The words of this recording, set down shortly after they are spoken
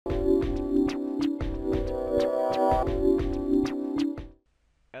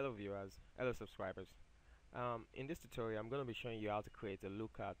Hello subscribers. In this tutorial I'm going to be showing you how to create a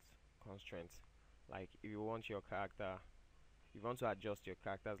lookout constraint. Like if you want your character, if you want to adjust your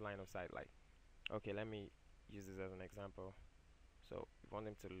character's line of sight, like okay, let me use this as an example. So if you want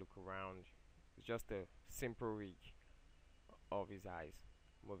him to look around, it's just a simple rig of his eyes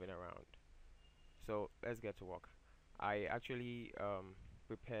moving around. So let's get to work. I actually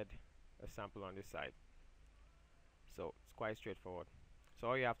prepared a sample on this side, so it's quite straightforward. So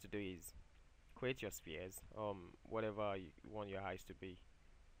all you have to do is create your spheres, whatever you want your eyes to be.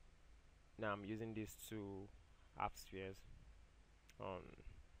 Now I'm using these two half spheres.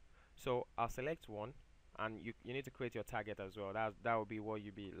 So I'll select one, and you need to create your target as well. That will be what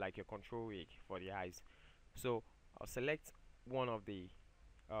you be like your control rig for the eyes. So I'll select one of the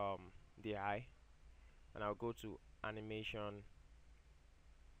eye, and I'll go to animation,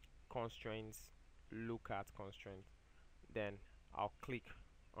 constraints, look at constraint. Then I'll click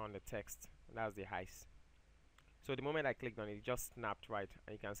on the text. That's the eyes. So the moment I clicked on it, it just snapped right,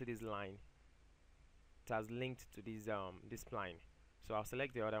 and you can see this line. It has linked to this spline. So I'll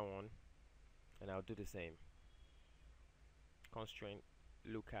select the other one, and I'll do the same. Constraint,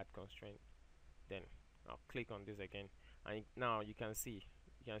 look at constraint. Then I'll click on this again, and now you can see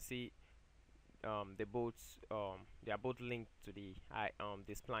they are both linked to the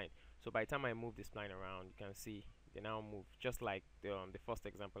spline. So by the time I move the spline around, you can see they now move just like the first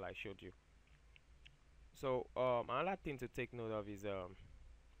example I showed you. So another thing to take note of is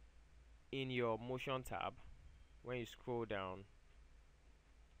in your motion tab, when you scroll down,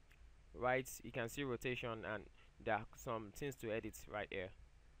 right, you can see rotation, and there are some things to edit right here.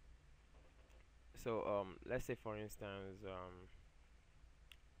 So let's say for instance,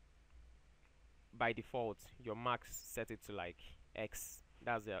 by default your max set it to like X.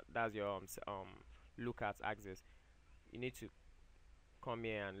 That's your look at axis. You need to come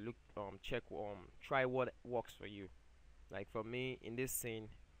here and look, check, try what works for you. Like for me in this scene,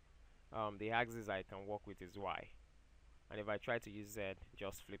 the axis I can work with is Y, and if I try to use Z,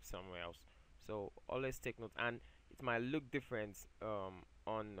 just flip somewhere else. So always take note, and it might look different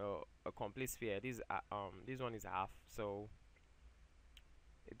on a complete sphere. This one is half, so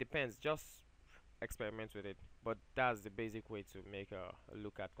it depends. Just experiment with it, but that's the basic way to make a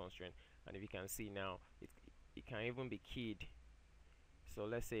look at constraint. And if you can see now, it can even be keyed. So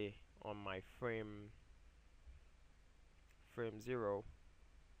let's say on my frame 0,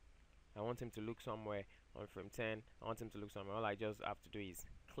 I want him to look somewhere. On frame 10, I want him to look somewhere. All I just have to do is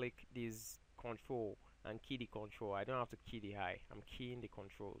click this control and key the control. I don't have to key the eye, I'm keying the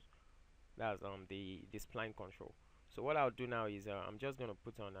controls. That's the spline control. So what I'll do now is I'm just gonna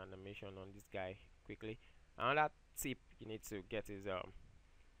put on animation on this guy quickly. Another tip you need to get is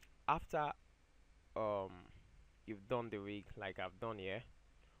after you've done the rig like I've done here,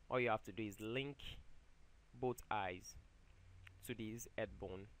 all you have to do is link both eyes to this head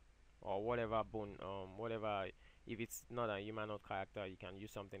bone or whatever bone, whatever. If it's not a humanoid character, you can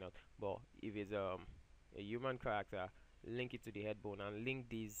use something else, but if it's a human character, link it to the head bone, and link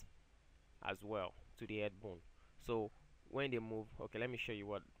these as well to the head bone. So when they move, okay, let me show you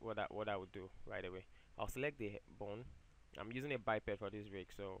what I would do right away. I'll select the bone. I'm using a biped for this rig,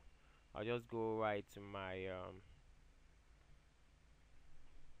 so I'll just go right to my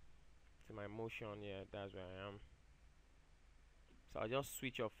motion. Yeah, that's where I am. So I'll just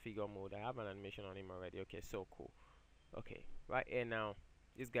switch off figure mode. I have an animation on him already. Okay, so cool. Okay, right here now,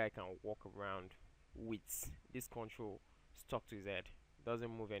 this guy can walk around with this control stuck to his head. Doesn't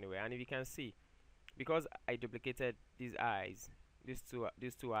move anywhere. And if you can see, because I duplicated these eyes, these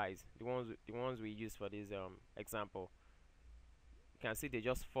two eyes, the ones we use for this example, you can see they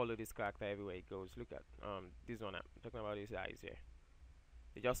just follow this character everywhere it goes. Look at this one. I'm talking about these eyes here.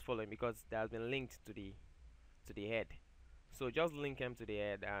 They just follow him because they have been linked to the head. So just link them to the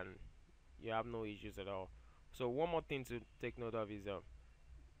head and you have no issues at all. So one more thing to take note of is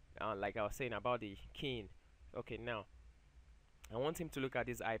like I was saying about the keying. Okay, now I want him to look at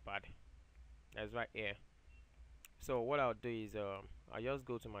this iPad that's right here. So what I'll do is I'll just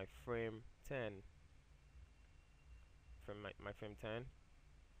go to my frame 10, from my frame 10.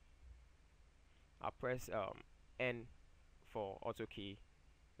 I'll press N for auto key.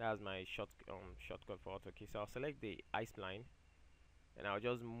 That's my shortcut for auto key. So I'll select the eye spline, and I'll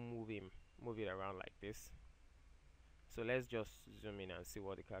just move it around like this. So let's just zoom in and see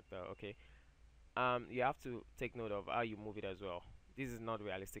what the character. Okay, you have to take note of how you move it as well. This is not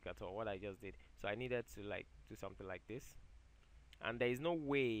realistic at all what I just did, so I needed to like do something like this, and there is no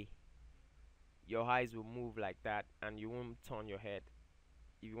way your eyes will move like that and you won't turn your head.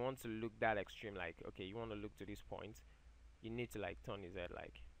 If you want to look that extreme, like okay, you want to look to this point, you need to like turn his head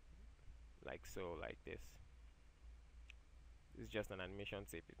like like so, like this. It's just an animation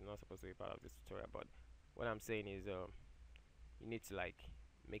tip. It's not supposed to be part of this tutorial, but what I'm saying is you need to like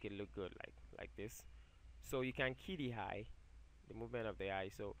make it look good, like this. So you can key the eye, the movement of the eye.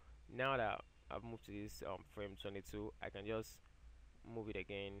 So now that I've moved to this frame 22, I can just move it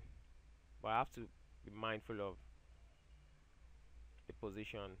again, but I have to be mindful of the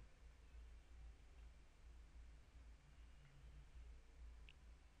position.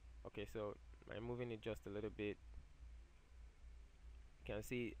 Okay, so I'm moving it just a little bit. You can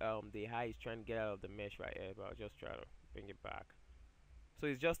see the eye is trying to get out of the mesh right here, but I'll just try to bring it back. So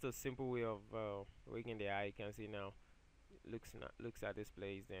it's just a simple way of rigging the eye. You can see now looks at this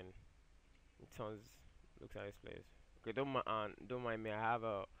place, then it turns, looks at this place. Okay, don't mind me. I have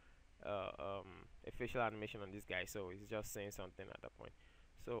a facial animation on this guy, so it's just saying something at that point.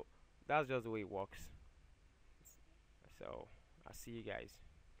 So that's just the way it works. So I'll see you guys.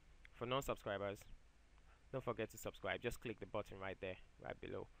 For non-subscribers, don't forget to subscribe. Just click the button right there, right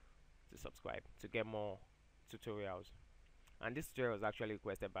below, to subscribe to get more tutorials. And this tutorial was actually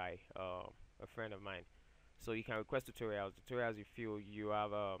requested by a friend of mine. So you can request tutorials you feel you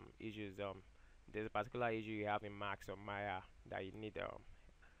have issues. There's a particular issue you have in Max or Maya that you need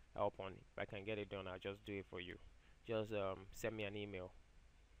help on. If I can get it done, I'll just do it for you. Just send me an email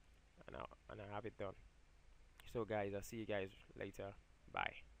and I'll have it done. So guys, I'll see you guys later.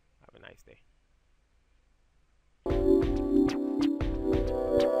 Bye. Have a nice day.